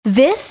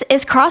This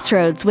is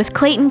Crossroads with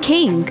Clayton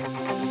King.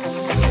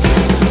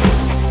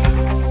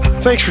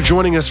 Thanks for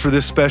joining us for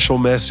this special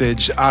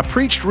message. I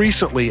preached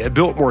recently at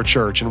Biltmore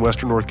Church in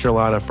Western North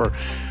Carolina for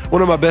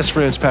one of my best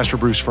friends, Pastor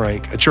Bruce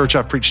Frank, a church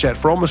I've preached at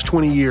for almost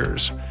 20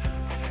 years.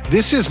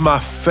 This is my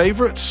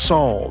favorite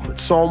psalm.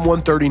 It's Psalm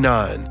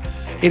 139.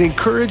 It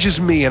encourages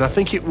me, and I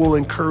think it will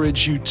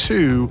encourage you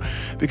too,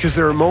 because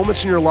there are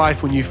moments in your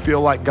life when you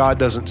feel like God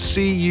doesn't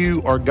see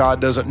you, or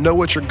God doesn't know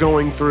what you're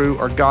going through,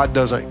 or God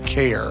doesn't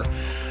care.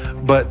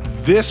 But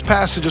this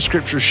passage of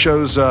Scripture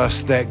shows us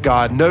that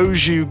God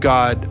knows you,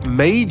 God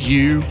made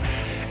you,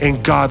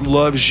 and God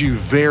loves you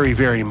very,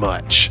 very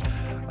much.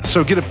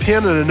 So get a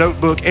pen and a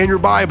notebook and your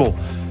Bible,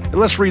 and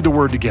let's read the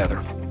Word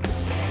together.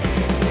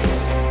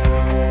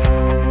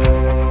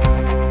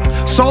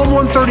 Psalm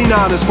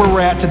 139 is where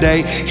we're at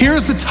today.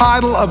 Here's the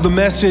title of the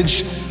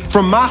message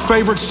from my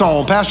favorite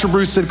psalm. Pastor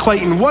Bruce said,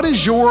 Clayton, what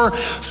is your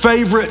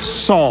favorite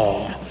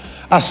psalm?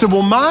 I said,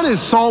 well, mine is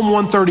Psalm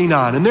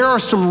 139, and there are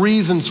some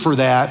reasons for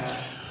that,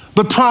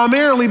 but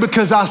primarily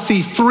because I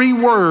see three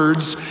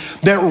words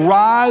that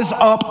rise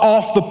up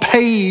off the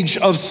page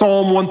of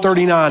Psalm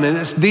 139, and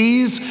it's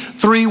these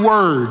three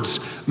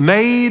words: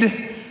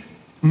 made,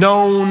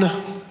 known,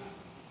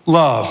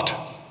 loved.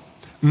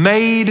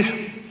 Made,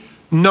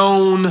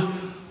 known,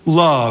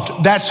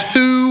 loved. That's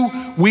who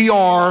we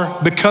are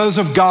because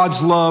of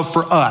God's love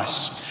for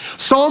us.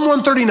 Psalm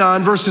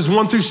 139, verses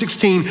 1 through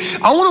 16.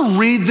 I want to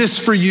read this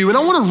for you, and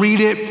I want to read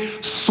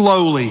it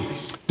slowly.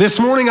 This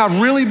morning, I've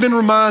really been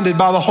reminded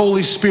by the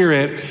Holy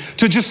Spirit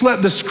to just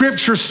let the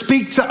Scripture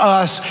speak to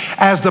us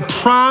as the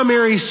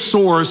primary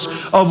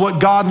source of what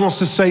God wants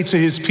to say to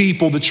His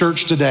people, the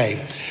church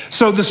today.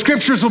 So the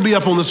Scriptures will be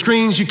up on the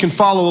screens. You can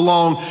follow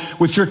along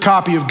with your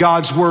copy of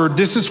God's Word.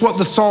 This is what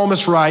the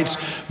psalmist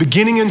writes,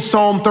 beginning in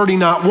Psalm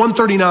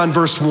 139,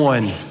 verse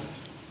 1.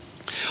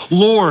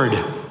 Lord,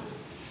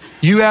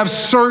 you have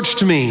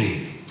searched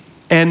me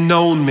and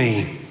known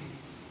me.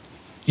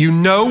 You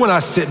know when I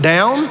sit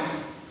down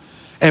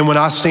and when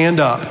I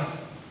stand up.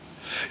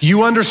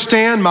 You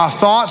understand my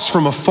thoughts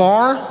from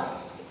afar.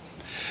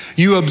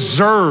 You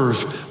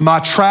observe my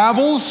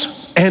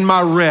travels and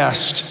my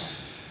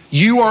rest.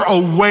 You are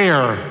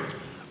aware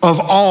of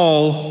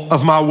all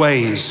of my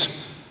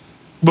ways.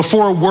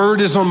 Before a word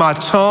is on my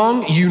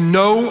tongue, you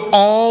know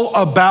all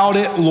about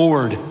it,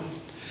 Lord.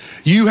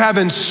 You have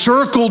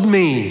encircled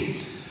me.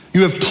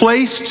 You have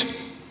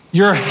placed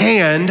your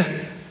hand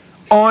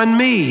on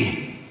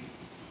me.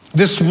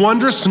 This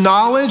wondrous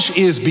knowledge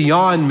is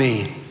beyond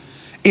me.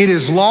 It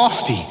is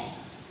lofty.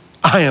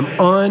 I am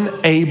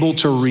unable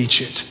to reach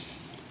it.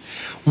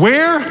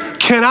 Where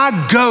can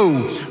I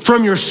go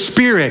from your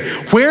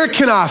spirit? Where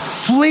can I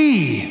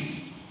flee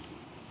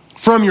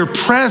from your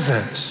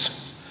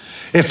presence?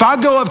 If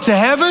I go up to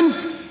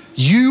heaven,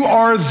 you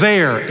are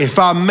there. If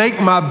I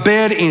make my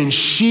bed in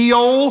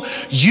Sheol,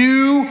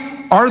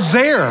 you are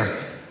there.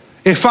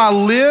 If I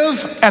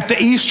live at the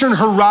eastern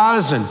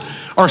horizon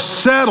or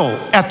settle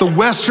at the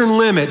western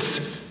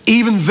limits,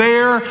 even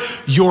there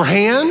your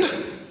hand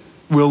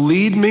will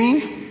lead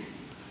me.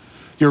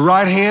 Your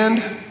right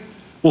hand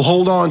will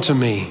hold on to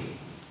me.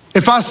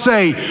 If I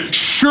say,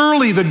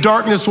 surely the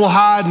darkness will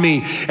hide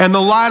me and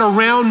the light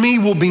around me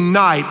will be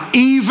night,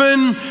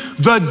 even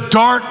the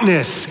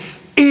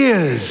darkness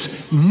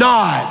is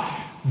not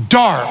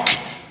dark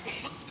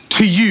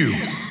to you.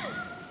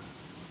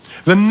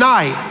 The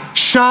night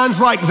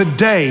shines like the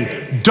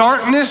day.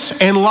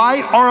 Darkness and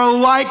light are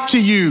alike to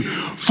you.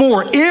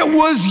 For it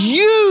was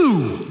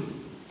you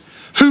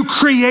who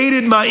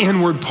created my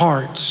inward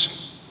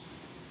parts.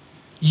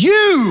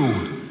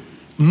 You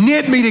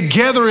knit me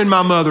together in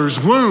my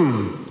mother's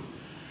womb.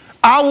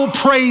 I will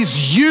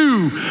praise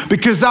you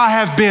because I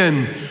have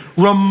been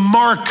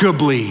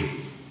remarkably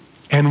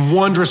and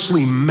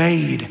wondrously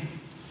made.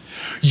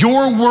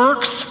 Your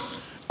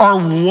works are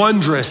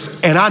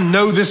wondrous, and I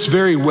know this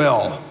very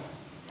well.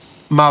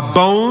 My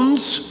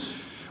bones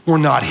were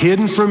not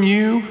hidden from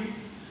you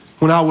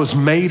when I was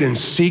made in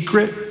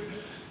secret,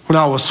 when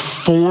I was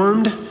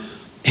formed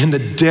in the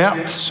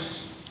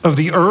depths of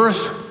the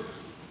earth.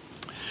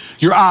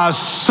 Your eyes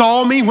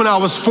saw me when I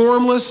was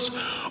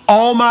formless.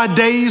 All my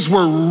days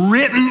were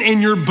written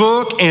in your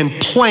book and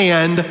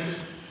planned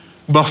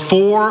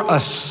before a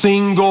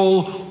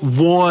single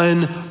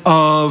one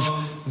of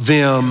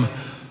them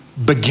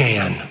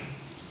began.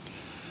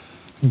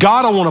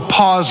 God, I want to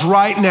pause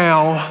right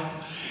now,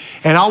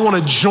 and I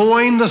want to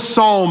join the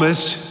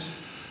psalmist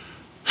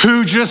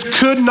who just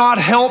could not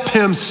help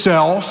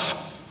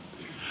himself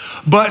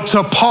but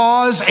to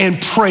pause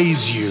and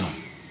praise you.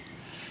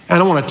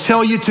 And I want to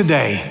tell you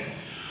today,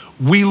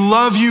 we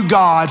love you,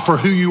 God, for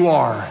who you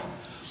are.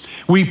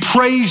 We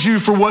praise you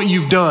for what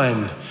you've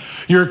done.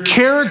 Your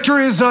character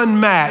is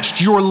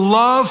unmatched. Your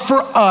love for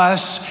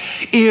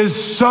us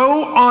is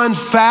so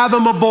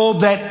unfathomable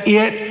that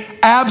it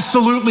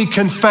absolutely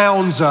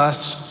confounds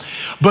us.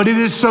 But it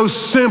is so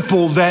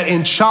simple that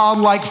in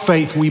childlike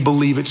faith, we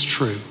believe it's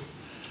true.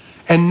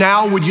 And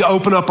now would you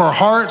open up our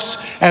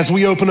hearts as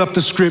we open up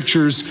the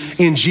Scriptures?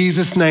 In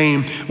Jesus'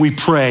 name we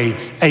pray,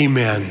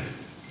 amen.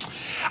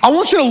 I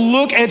want you to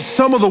look at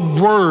some of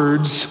the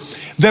words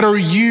that are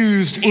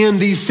used in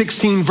these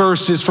 16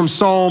 verses from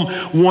Psalm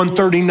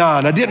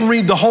 139. I didn't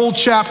read the whole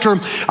chapter.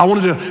 I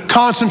wanted to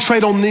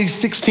concentrate on these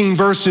 16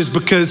 verses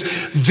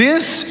because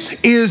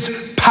this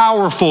is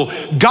powerful.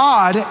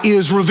 God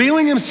is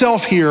revealing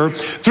himself here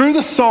through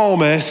the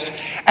psalmist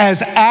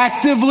as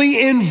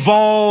actively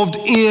involved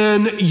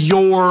in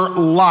your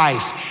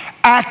life.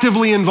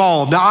 Actively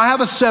involved. Now, I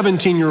have a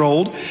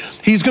 17-year-old.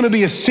 He's going to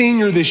be a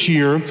senior this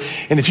year.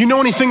 And if you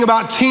know anything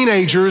about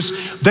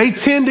teenagers, they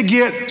tend to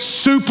get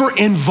super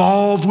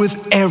involved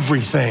with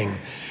everything.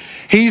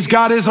 He's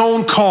got his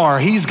own car.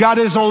 He's got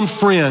his own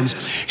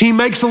friends. He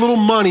makes a little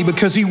money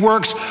because he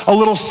works a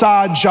little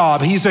side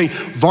job. He's a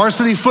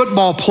varsity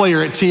football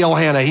player at TL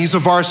Hanna. He's a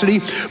varsity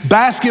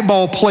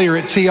basketball player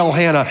at TL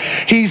Hanna.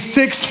 He's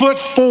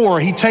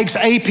 6'4". He takes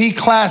AP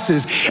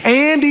classes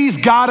and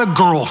he's got a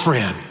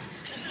girlfriend.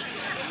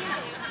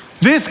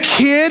 This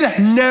kid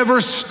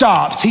never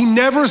stops. He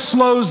never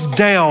slows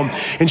down.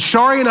 And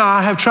Shari and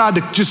I have tried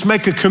to just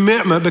make a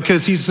commitment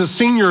because he's a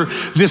senior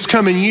this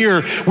coming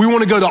year. We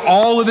want to go to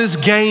all of his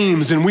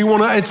games and we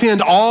want to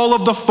attend all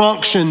of the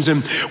functions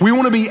and we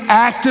want to be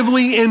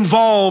actively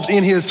involved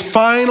in his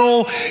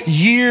final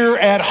year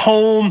at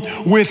home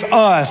with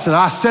us. And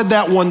I said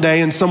that one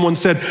day and someone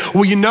said,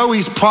 well, you know,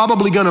 he's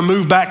probably going to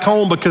move back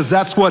home because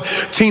that's what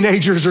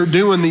teenagers are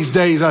doing these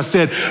days. I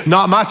said,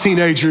 not my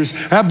teenagers.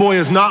 That boy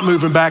is not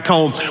moving back home.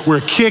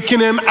 We're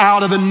kicking him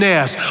out of the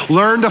nest.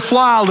 Learn to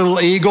fly,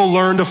 little eagle,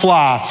 learn to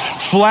fly.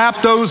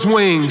 Flap those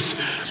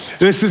wings.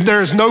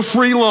 There's no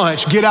free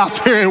lunch. Get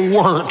out there and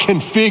work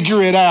and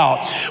figure it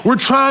out. We're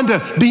trying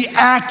to be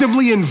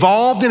actively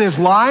involved in his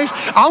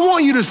life. I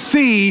want you to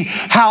see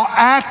how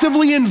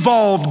actively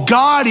involved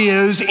God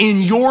is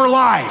in your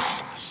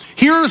life.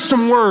 Here are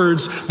some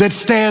words that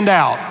stand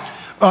out.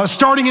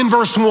 Starting in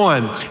verse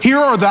 1, here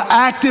are the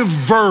active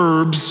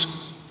verbs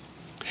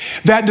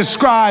that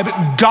describe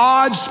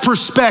God's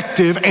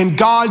perspective and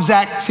God's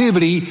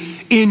activity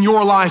in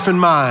your life and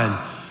mine.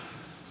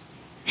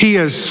 He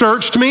has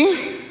searched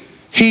me.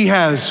 He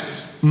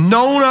has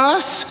known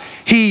us.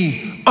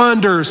 He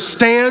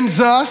understands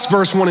us,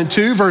 verse 1 and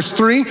 2. Verse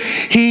 3,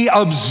 he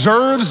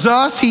observes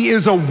us. He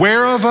is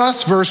aware of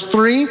us, verse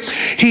 3.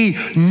 He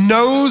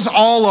knows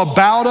all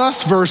about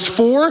us, verse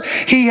 4.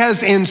 He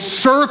has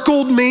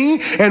encircled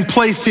me and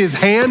placed his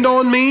hand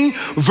on me,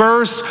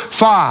 verse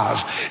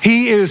 5.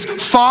 He is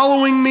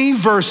following me,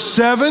 verse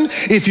 7.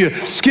 If you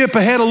skip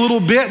ahead a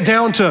little bit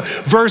down to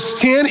verse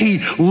 10, he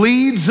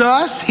leads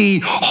us.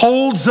 He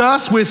holds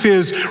us with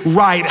his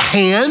right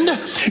hand.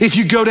 If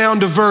you go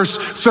down to verse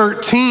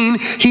 13,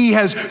 he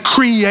has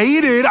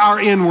created our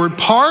inward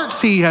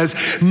parts. He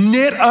has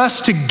knit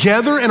us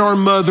together in our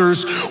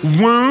mother's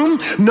womb.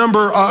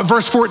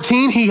 Verse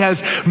 14, he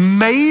has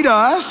made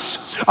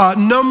us.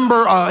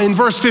 In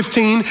verse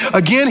 15,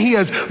 again, he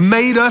has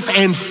made us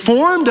and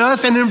formed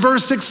us. And in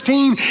verse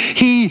 16,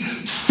 he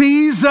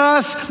sees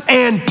us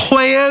and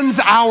plans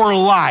our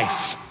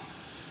life.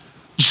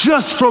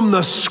 Just from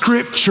the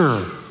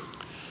scripture,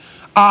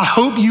 I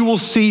hope you will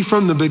see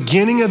from the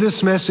beginning of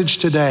this message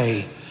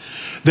today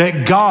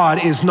that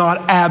God is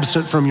not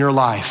absent from your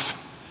life,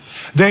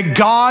 that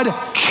God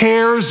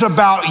cares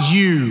about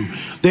you,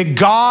 that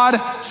God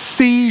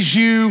sees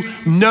you,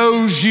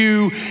 knows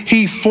you,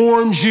 he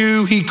formed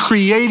you, he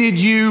created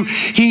you,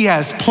 he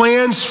has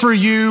plans for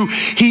you,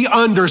 he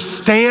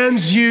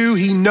understands you,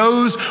 he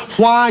knows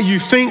why you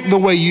think the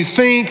way you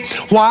think,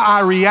 why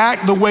I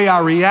react the way I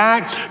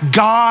react.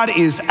 God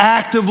is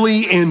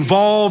actively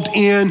involved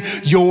in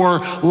your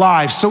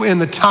life. So in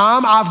the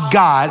time I've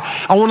got,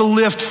 I want to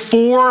lift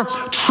 4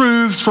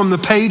 truths from the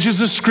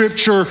pages of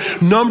scripture.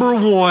 Number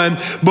 1,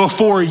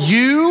 before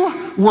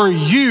you were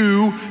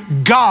you,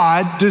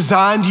 God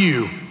designed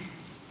you.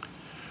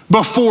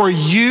 Before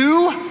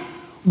you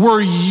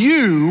were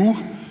you,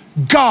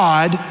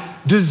 God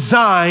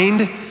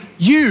designed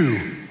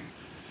you.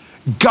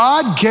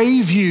 God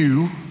gave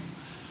you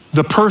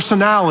the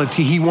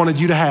personality he wanted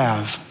you to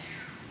have.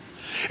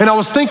 And I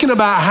was thinking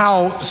about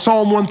how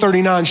Psalm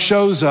 139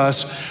 shows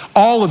us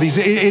all of these.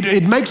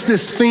 It makes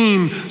this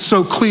theme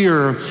so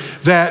clear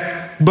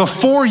that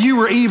before you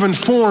were even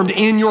formed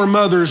in your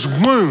mother's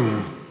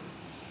womb,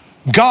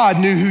 God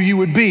knew who you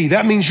would be.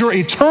 That means your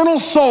eternal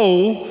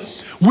soul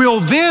will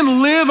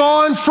then live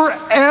on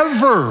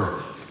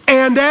forever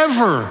and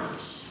ever.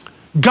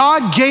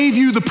 God gave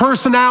you the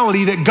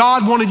personality that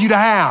God wanted you to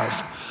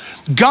have.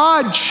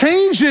 God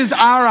changes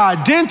our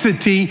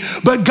identity,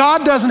 but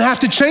God doesn't have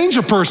to change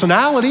a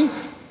personality.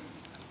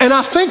 And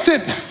I think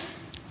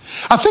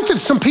that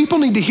some people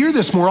need to hear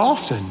this more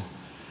often.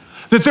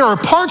 That there are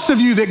parts of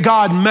you that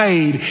God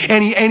made,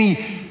 and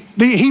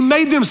He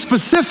made them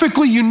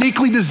specifically,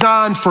 uniquely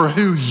designed for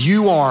who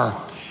you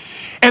are.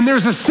 And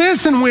there's a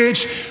sense in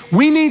which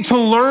we need to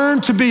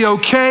learn to be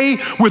okay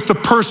with the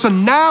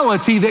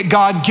personality that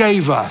God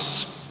gave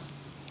us.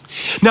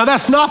 Now,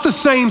 that's not the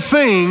same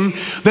thing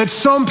that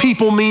some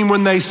people mean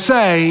when they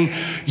say,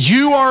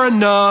 you are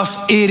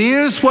enough, it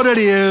is what it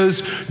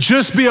is,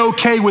 just be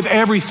okay with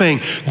everything.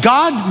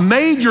 God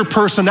made your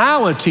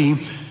personality,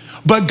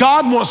 but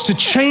God wants to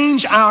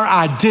change our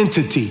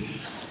identity.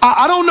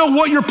 I don't know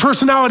what your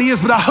personality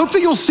is, but I hope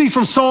that you'll see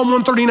from Psalm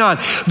 139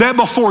 that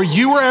before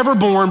you were ever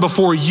born,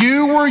 before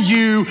you were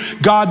you,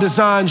 God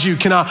designed you.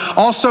 Can I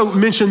also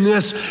mention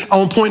this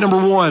on point number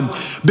 1?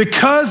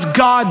 Because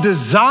God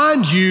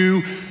designed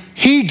you,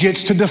 He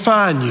gets to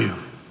define you.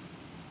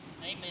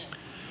 Amen.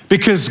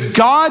 Because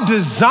God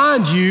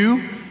designed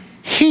you,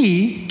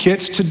 He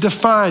gets to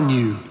define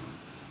you.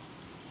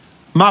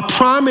 My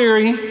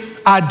primary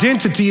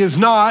identity is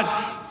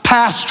not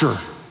pastor.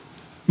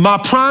 My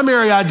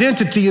primary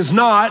identity is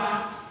not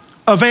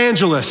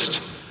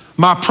evangelist.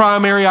 My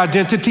primary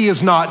identity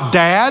is not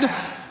dad,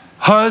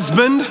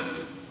 husband.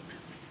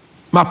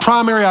 My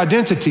primary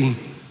identity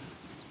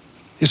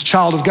is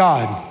child of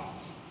God.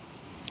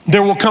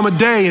 There will come a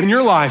day in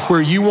your life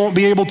where you won't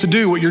be able to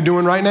do what you're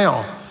doing right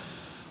now.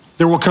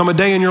 There will come a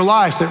day in your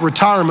life that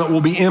retirement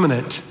will be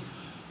imminent.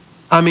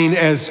 I mean,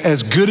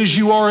 as good as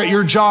you are at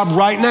your job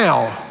right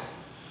now,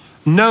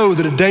 know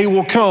that a day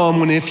will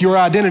come when if your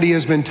identity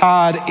has been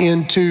tied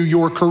into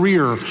your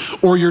career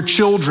or your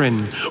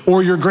children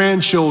or your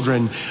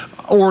grandchildren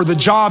or the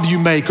job you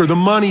make or the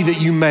money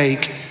that you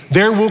make,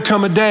 there will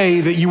come a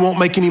day that you won't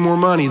make any more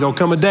money. There'll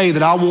come a day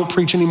that I won't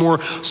preach any more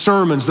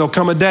sermons. There'll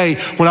come a day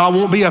when I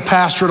won't be a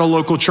pastor at a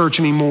local church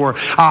anymore.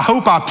 I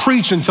hope I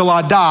preach until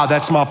I die.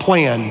 That's my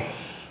plan.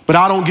 But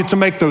I don't get to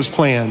make those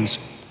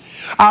plans.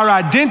 Our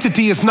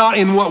identity is not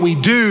in what we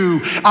do.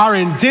 Our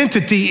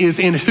identity is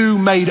in who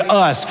made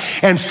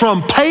us. And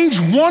from page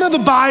 1 of the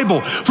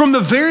Bible, from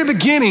the very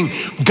beginning,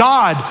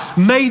 God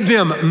made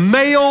them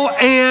male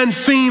and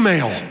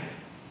female.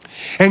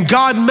 And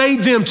God made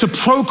them to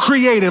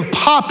procreate and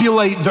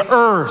populate the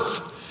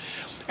earth.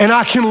 And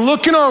I can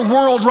look in our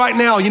world right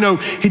now. You know,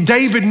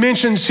 David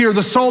mentions here,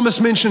 the psalmist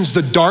mentions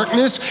the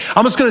darkness.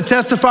 I'm just going to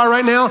testify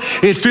right now.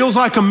 It feels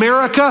like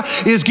America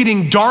is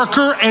getting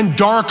darker and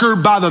darker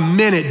by the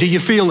minute. Do you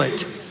feel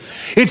it?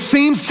 It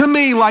seems to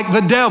me like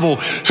the devil,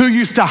 who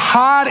used to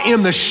hide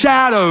in the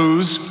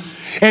shadows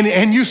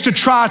and used to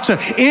try to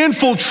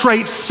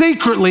infiltrate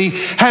secretly,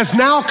 has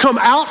now come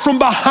out from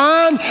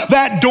behind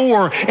that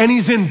door, and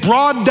he's in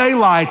broad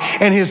daylight,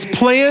 and his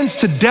plans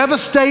to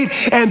devastate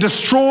and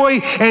destroy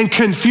and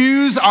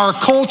confuse our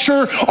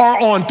culture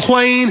are on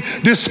plain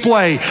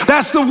display.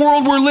 That's the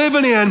world we're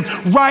living in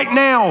right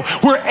now,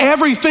 where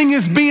everything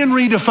is being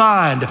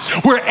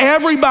redefined, where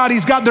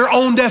everybody's got their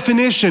own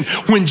definition.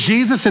 When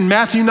Jesus in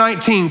Matthew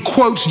 19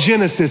 quotes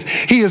Genesis,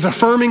 he is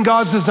affirming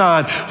God's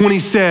design when he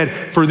said,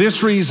 for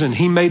this reason,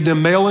 He made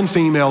them male and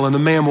female, and the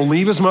man will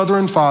leave his mother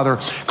and father,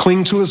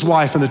 cling to his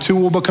wife, and the two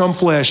will become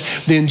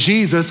flesh. Then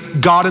Jesus,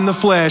 God in the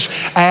flesh,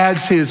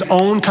 adds his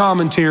own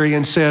commentary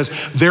and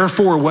says,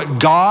 therefore, what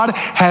God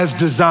has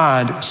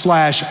designed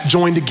 /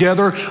 joined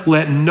together,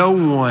 let no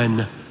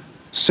one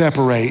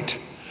separate.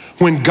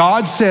 When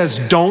God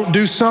says don't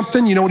do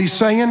something, you know what he's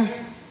saying?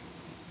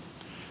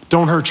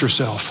 Don't hurt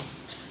yourself.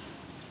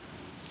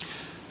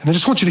 And I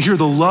just want you to hear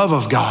the love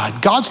of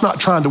God. God's not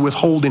trying to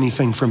withhold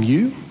anything from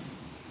you.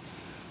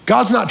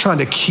 God's not trying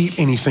to keep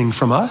anything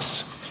from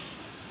us.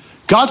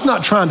 God's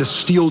not trying to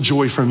steal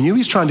joy from you.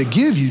 He's trying to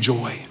give you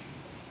joy.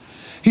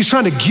 He's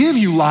trying to give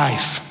you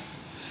life.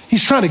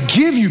 He's trying to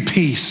give you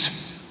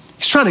peace.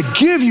 He's trying to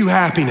give you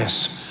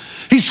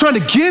happiness. He's trying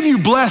to give you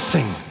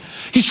blessing.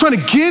 He's trying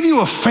to give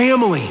you a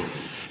family.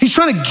 He's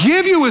trying to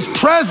give you his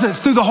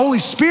presence through the Holy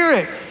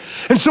Spirit.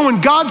 And so when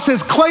God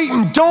says,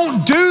 Clayton,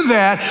 don't do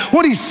that,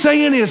 what he's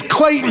saying is,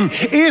 Clayton,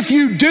 if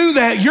you do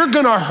that, you're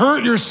gonna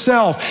hurt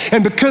yourself.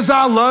 And because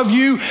I love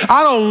you,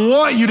 I don't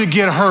want you to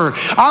get hurt.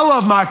 I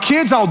love my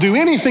kids. I'll do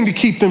anything to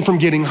keep them from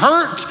getting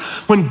hurt.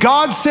 When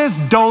God says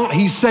don't,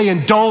 he's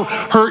saying don't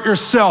hurt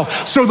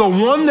yourself. So the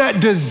one that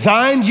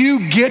designed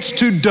you gets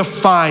to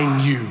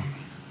define you.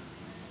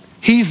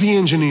 He's the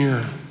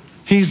engineer.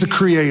 He's the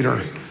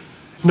creator.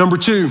 Number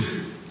 2,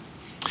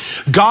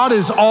 God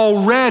is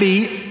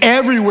already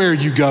everywhere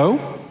you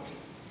go,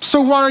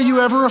 so why are you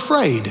ever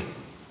afraid?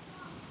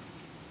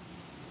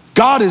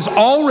 God is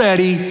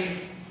already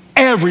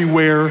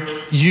everywhere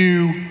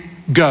you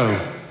go.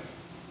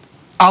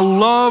 I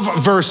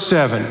love verse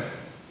 7.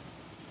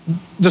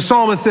 The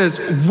psalmist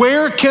says,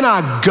 where can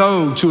I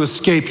go to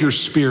escape your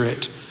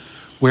spirit?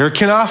 Where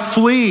can I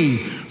flee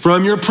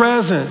from your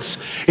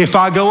presence? If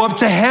I go up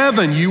to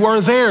heaven, you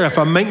are there. If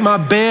I make my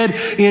bed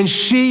in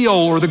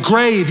Sheol or the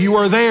grave, you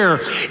are there.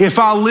 If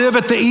I live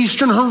at the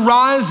eastern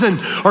horizon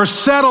or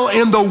settle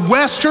in the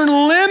western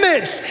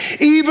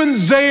limits, even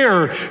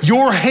there,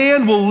 your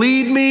hand will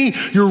lead me.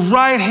 Your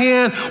right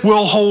hand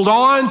will hold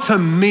on to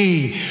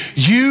me.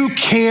 You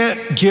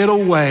can't get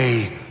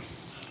away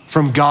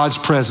from God's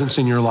presence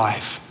in your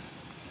life.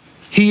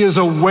 He is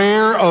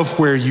aware of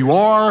where you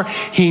are.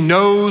 He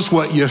knows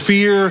what you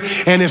fear.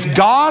 And if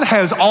God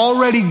has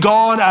already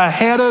gone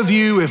ahead of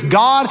you, if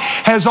God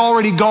has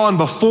already gone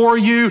before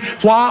you,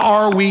 why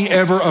are we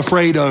ever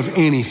afraid of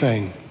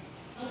anything?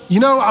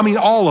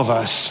 all of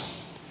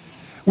us,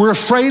 we're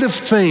afraid of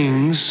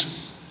things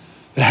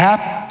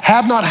that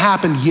have not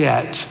happened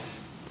yet.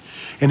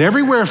 And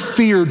everywhere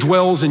fear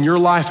dwells in your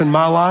life and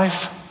my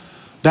life,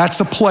 that's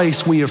a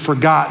place we have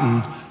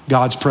forgotten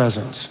God's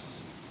presence.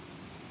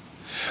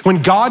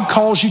 When God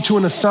calls you to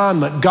an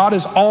assignment, God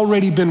has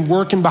already been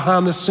working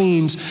behind the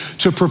scenes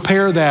to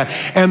prepare that.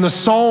 And the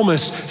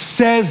psalmist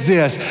says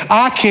this,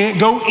 I can't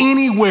go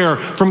anywhere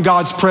from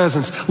God's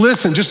presence.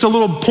 Listen, just a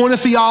little point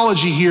of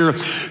theology here.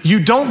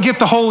 You don't get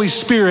the Holy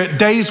Spirit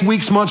days,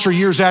 weeks, months, or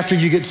years after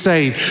you get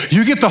saved.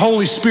 You get the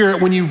Holy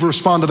Spirit when you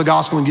respond to the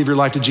gospel and give your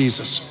life to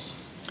Jesus.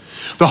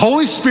 The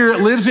Holy Spirit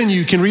lives in you.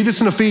 You can read this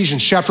in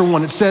Ephesians chapter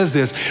 1. It says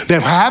this,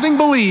 that having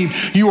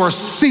believed, you are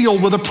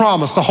sealed with a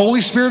promise, the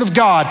Holy Spirit of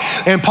God.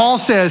 And Paul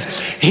says,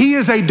 he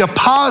is a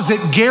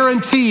deposit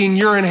guaranteeing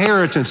your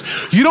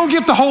inheritance. You don't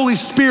get the Holy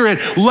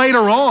Spirit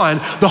later on.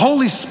 The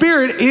Holy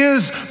Spirit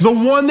is the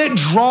one that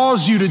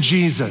draws you to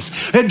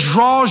Jesus, that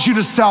draws you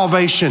to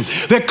salvation,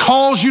 that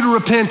calls you to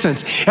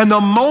repentance. And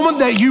the moment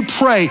that you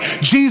pray,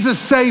 Jesus,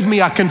 save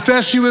me, I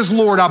confess you as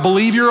Lord, I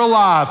believe you're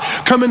alive,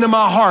 come into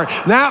my heart.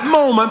 That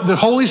moment,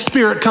 the Holy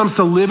Spirit comes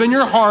to live in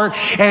your heart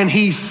and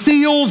he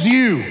seals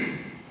you.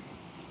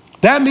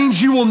 That means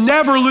you will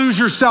never lose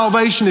your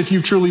salvation if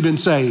you've truly been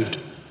saved.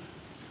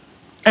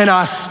 And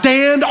I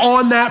stand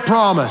on that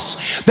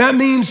promise. That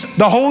means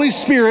the Holy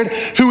Spirit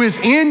who is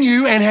in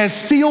you and has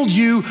sealed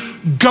you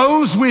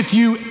goes with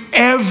you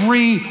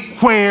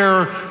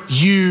everywhere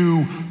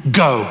you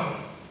go.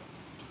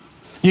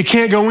 You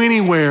can't go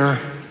anywhere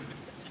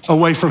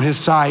away from his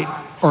sight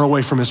or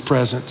away from his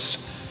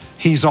presence.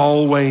 He's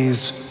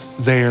always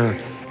there,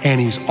 and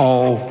he's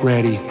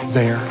already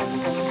there.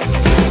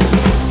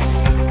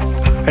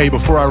 Hey,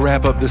 before I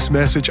wrap up this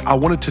message, I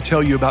wanted to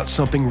tell you about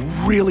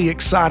something really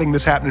exciting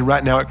that's happening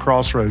right now at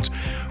Crossroads.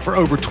 For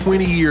over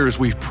 20 years,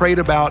 we've prayed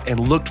about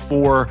and looked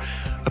for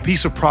a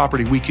piece of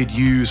property we could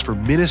use for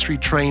ministry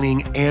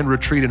training and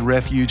retreat and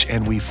refuge,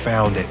 and we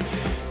found it.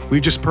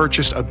 We've just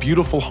purchased a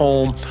beautiful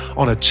home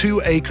on a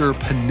 2-acre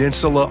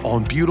peninsula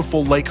on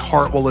beautiful Lake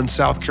Hartwell in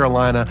South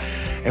Carolina,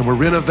 and we're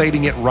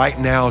renovating it right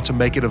now to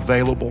make it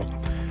available.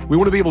 We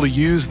want to be able to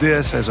use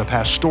this as a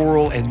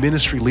pastoral and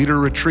ministry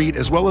leader retreat,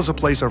 as well as a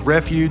place of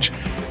refuge,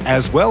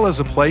 as well as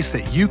a place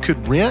that you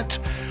could rent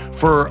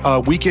for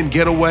a weekend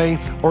getaway,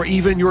 or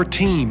even your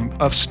team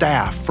of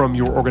staff from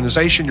your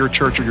organization, your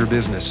church, or your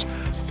business.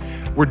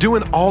 We're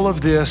doing all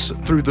of this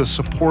through the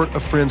support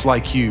of friends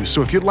like you.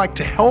 So if you'd like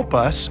to help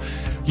us,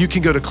 you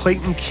can go to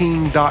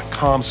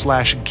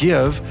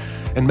claytonking.com/give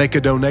and make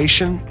a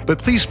donation. But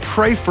please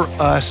pray for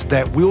us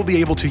that we'll be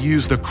able to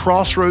use the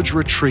Crossroads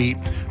Retreat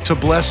to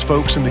bless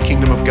folks in the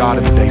kingdom of God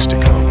in the days to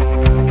come.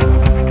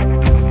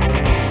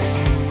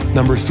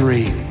 Number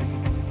 3,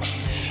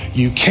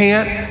 you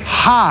can't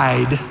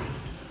hide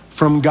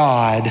from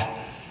God,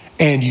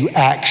 and you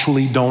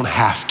actually don't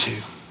have to.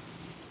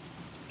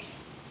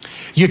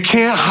 You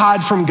can't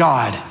hide from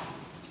God.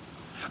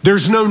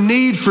 There's no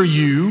need for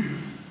you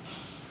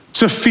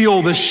to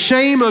feel the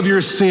shame of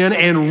your sin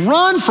and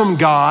run from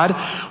God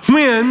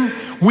when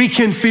we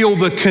can feel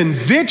the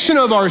conviction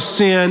of our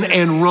sin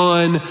and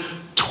run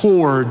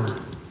toward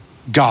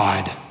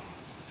God.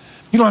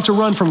 You don't have to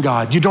run from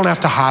God. You don't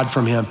have to hide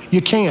from him.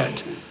 You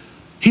can't.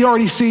 He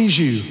already sees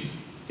you.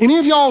 Any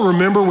of y'all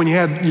remember when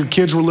your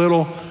kids were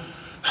little?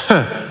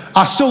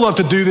 I still love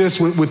to do this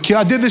with kids.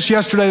 I did this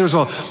yesterday. There was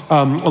a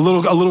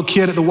little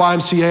kid at the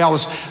YMCA. I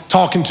was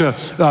talking to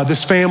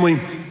this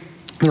family.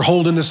 They're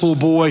holding this little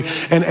boy,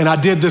 and I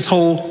did this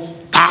whole,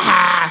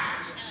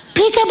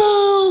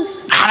 peekaboo.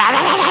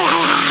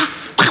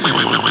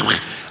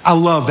 I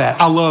love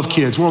that. I love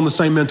kids. We're on the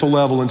same mental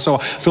level, and so I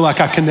feel like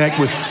I connect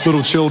with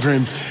little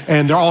children,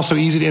 and they're also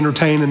easy to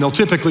entertain, and they'll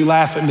typically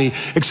laugh at me,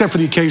 except for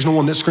the occasional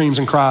one that screams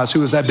and cries.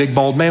 Who is that big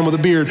bald man with a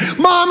beard?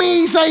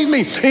 Mommy, save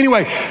me.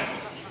 Anyway,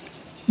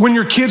 when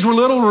your kids were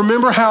little,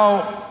 remember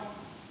how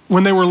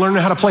when they were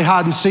learning how to play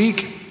hide and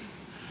seek,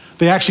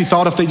 they actually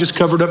thought if they just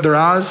covered up their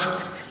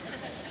eyes,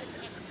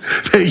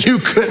 that you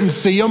couldn't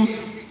see them?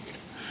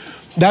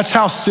 That's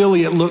how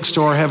silly it looks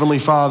to our Heavenly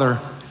Father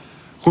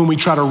when we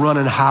try to run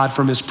and hide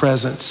from his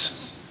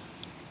presence,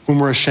 when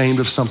we're ashamed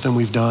of something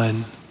we've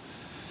done.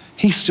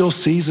 He still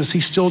sees us.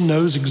 He still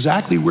knows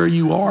exactly where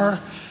you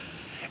are.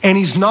 And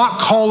he's not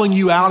calling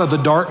you out of the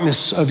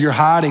darkness of your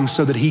hiding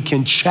so that he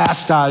can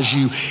chastise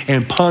you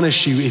and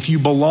punish you. If you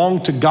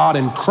belong to God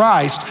in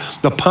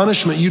Christ, the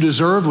punishment you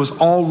deserved was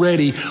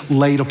already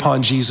laid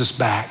upon Jesus'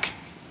 back.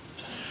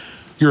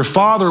 Your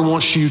Father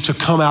wants you to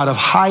come out of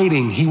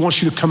hiding. He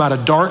wants you to come out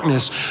of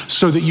darkness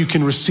so that you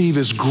can receive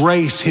his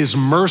grace, his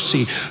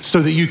mercy,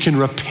 so that you can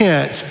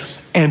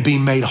repent and be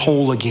made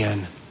whole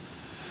again.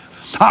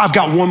 I've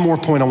got one more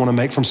point I want to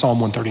make from Psalm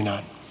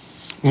 139.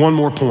 One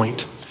more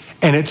point,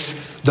 and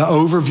it's the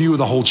overview of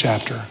the whole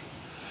chapter.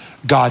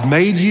 God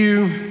made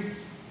you,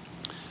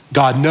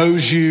 God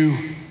knows you,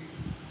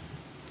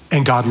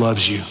 and God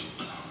loves you.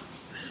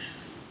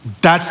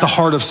 That's the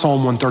heart of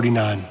Psalm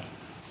 139.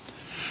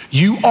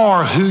 You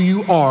are who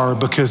you are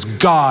because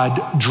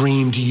God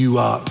dreamed you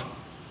up.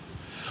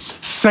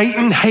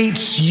 Satan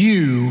hates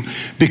you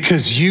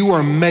because you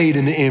are made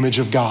in the image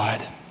of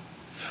God.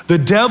 The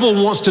devil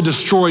wants to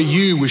destroy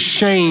you with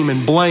shame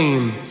and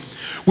blame,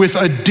 with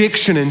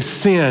addiction and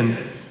sin.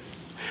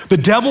 The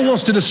devil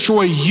wants to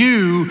destroy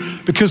you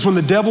because when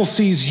the devil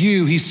sees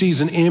you, he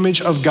sees an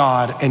image of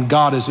God, and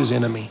God is his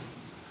enemy.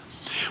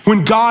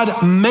 When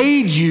God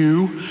made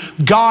you,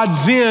 God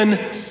then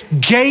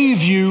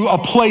gave you a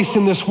place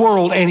in this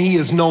world, and he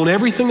has known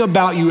everything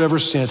about you ever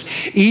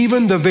since,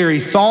 even the very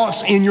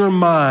thoughts in your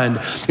mind.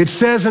 It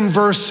says in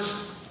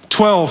verse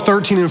 12,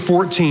 13, and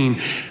 14,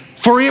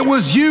 "For it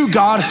was you,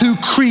 God, who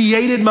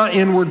created my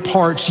inward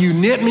parts. You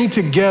knit me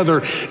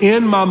together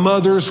in my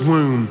mother's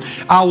womb.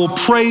 I will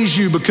praise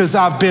you because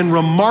I've been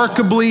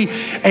remarkably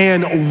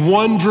and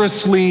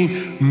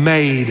wondrously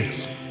made."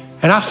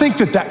 And I think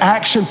that the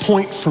action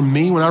point for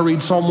me when I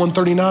read Psalm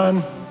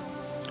 139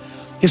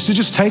 is to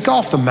just take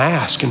off the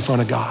mask in front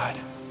of God.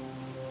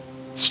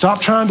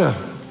 Stop trying to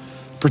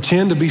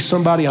pretend to be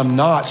somebody I'm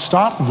not.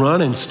 Stop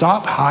running,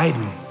 stop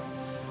hiding.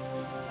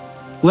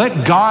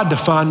 Let God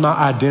define my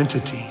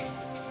identity.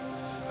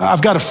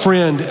 I've got a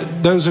friend,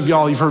 those of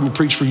y'all, you've heard me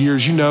preach for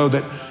years, you know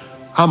that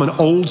I'm an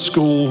old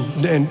school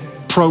and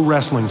pro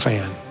wrestling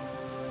fan.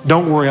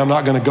 Don't worry, I'm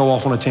not gonna go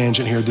off on a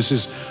tangent here. This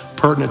is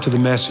pertinent to the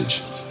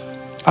message.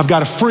 I've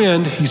got a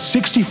friend, he's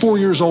 64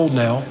 years old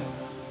now.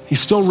 He's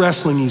still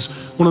wrestling. He's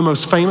one of the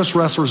most famous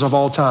wrestlers of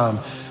all time.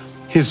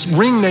 His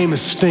ring name is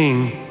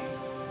Sting.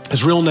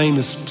 His real name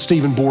is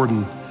Stephen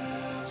Borden.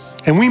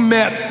 And we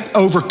met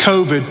over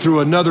COVID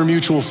through another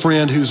mutual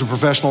friend who's a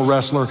professional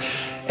wrestler.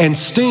 And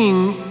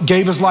Sting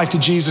gave his life to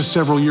Jesus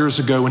several years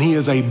ago, and he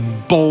is a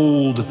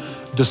bold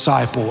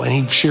disciple, and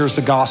he shares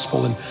the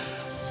gospel. And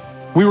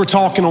we were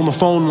talking on the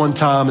phone one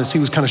time as he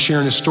was kind of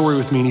sharing his story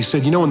with me, and he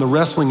said, you know, in the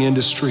wrestling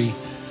industry,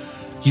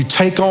 you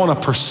take on a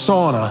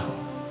persona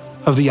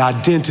of the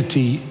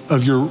identity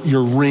of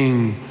your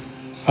ring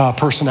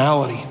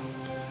personality.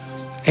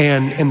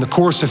 And in the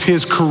course of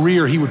his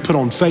career, he would put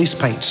on face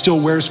paint, still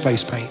wears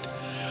face paint.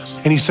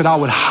 And he said, I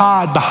would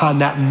hide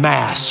behind that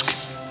mask.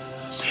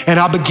 And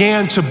I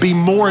began to be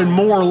more and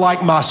more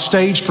like my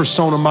stage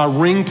persona, my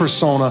ring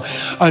persona,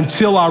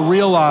 until I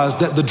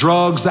realized that the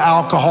drugs, the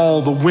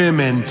alcohol, the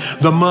women,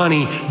 the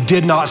money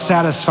did not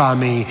satisfy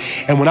me.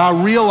 And when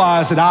I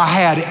realized that I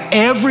had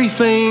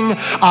everything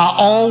I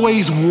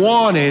always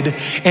wanted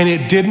and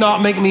it did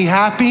not make me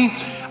happy,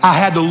 I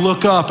had to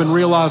look up and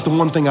realize the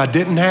one thing I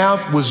didn't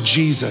have was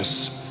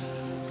Jesus.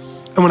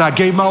 And when I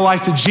gave my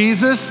life to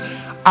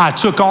Jesus, I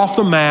took off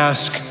the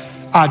mask,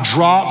 I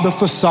dropped the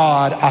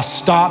facade, I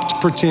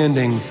stopped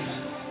pretending,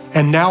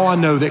 and now I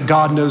know that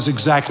God knows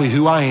exactly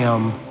who I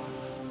am,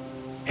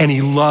 and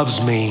he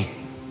loves me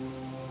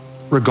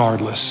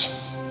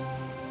regardless.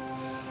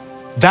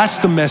 That's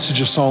the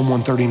message of Psalm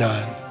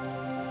 139.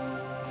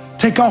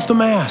 Take off the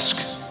mask.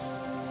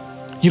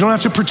 You don't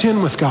have to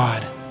pretend with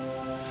God.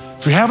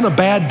 If you're having a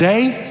bad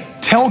day,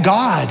 tell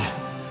God.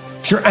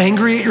 If you're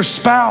angry at your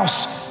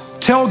spouse,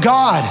 tell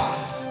God.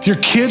 If your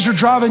kids are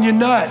driving you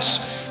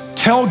nuts,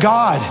 tell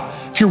God.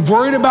 If you're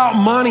worried about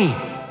money,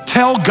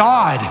 tell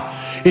God.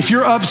 If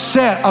you're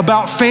upset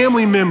about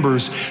family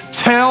members,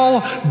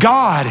 tell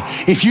God.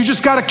 If you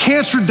just got a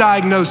cancer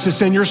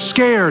diagnosis and you're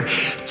scared,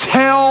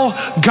 tell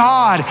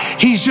God.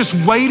 He's just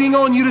waiting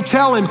on you to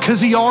tell him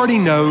because he already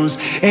knows,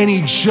 and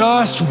he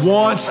just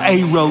wants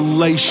a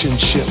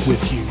relationship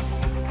with you.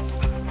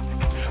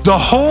 The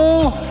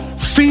whole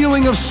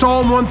feeling of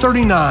Psalm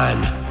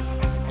 139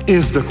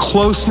 is the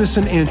closeness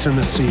and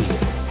intimacy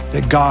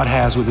that God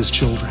has with his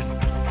children.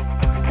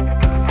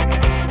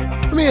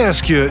 Let me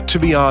ask you to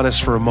be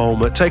honest for a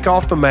moment. Take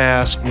off the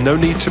mask, no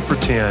need to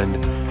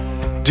pretend.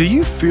 Do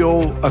you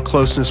feel a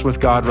closeness with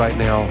God right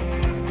now?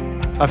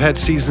 I've had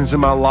seasons in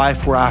my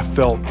life where I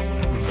felt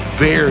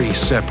very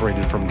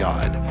separated from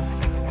God.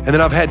 And then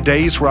I've had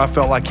days where I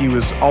felt like he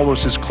was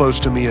almost as close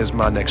to me as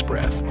my next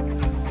breath.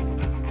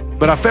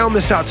 But I found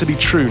this out to be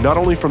true, not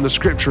only from the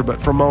scripture, but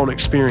from my own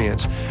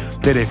experience,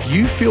 that if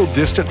you feel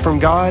distant from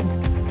God,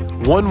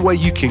 one way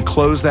you can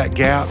close that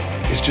gap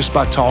is just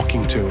by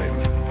talking to him.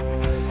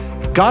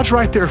 God's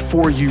right there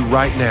for you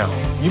right now.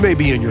 You may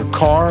be in your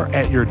car,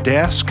 at your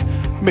desk.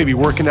 You may be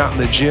working out in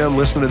the gym,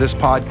 listening to this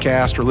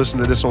podcast or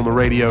listening to this on the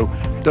radio.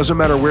 Doesn't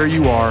matter where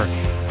you are.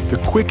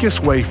 The quickest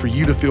way for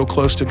you to feel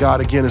close to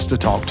God again is to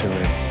talk to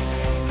him.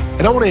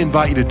 And I want to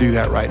invite you to do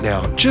that right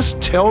now.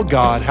 Just tell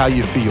God how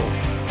you feel.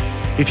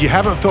 If you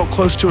haven't felt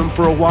close to him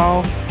for a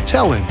while,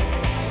 tell him.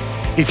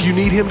 If you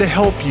need him to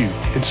help you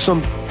in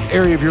some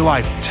area of your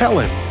life, tell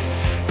him.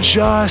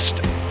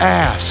 Just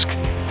ask.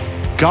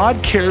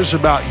 God cares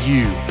about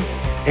you,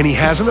 and he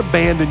hasn't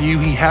abandoned you.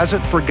 He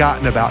hasn't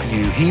forgotten about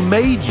you. He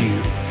made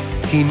you,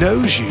 he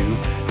knows you,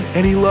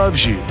 and he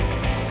loves you.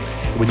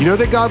 When you know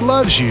that God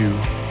loves you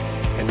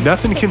and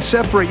nothing can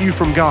separate you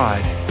from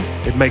God,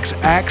 it makes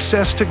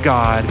access to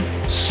God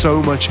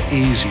so much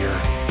easier.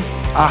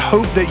 I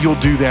hope that you'll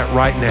do that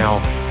right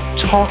now.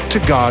 Talk to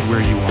God where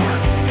you are.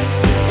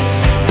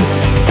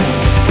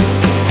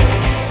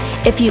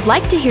 If you'd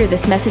like to hear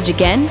this message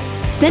again,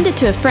 send it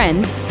to a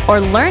friend or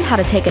learn how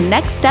to take a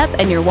next step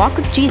in your walk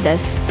with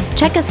Jesus,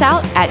 check us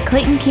out at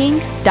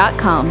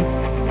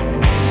claytonking.com.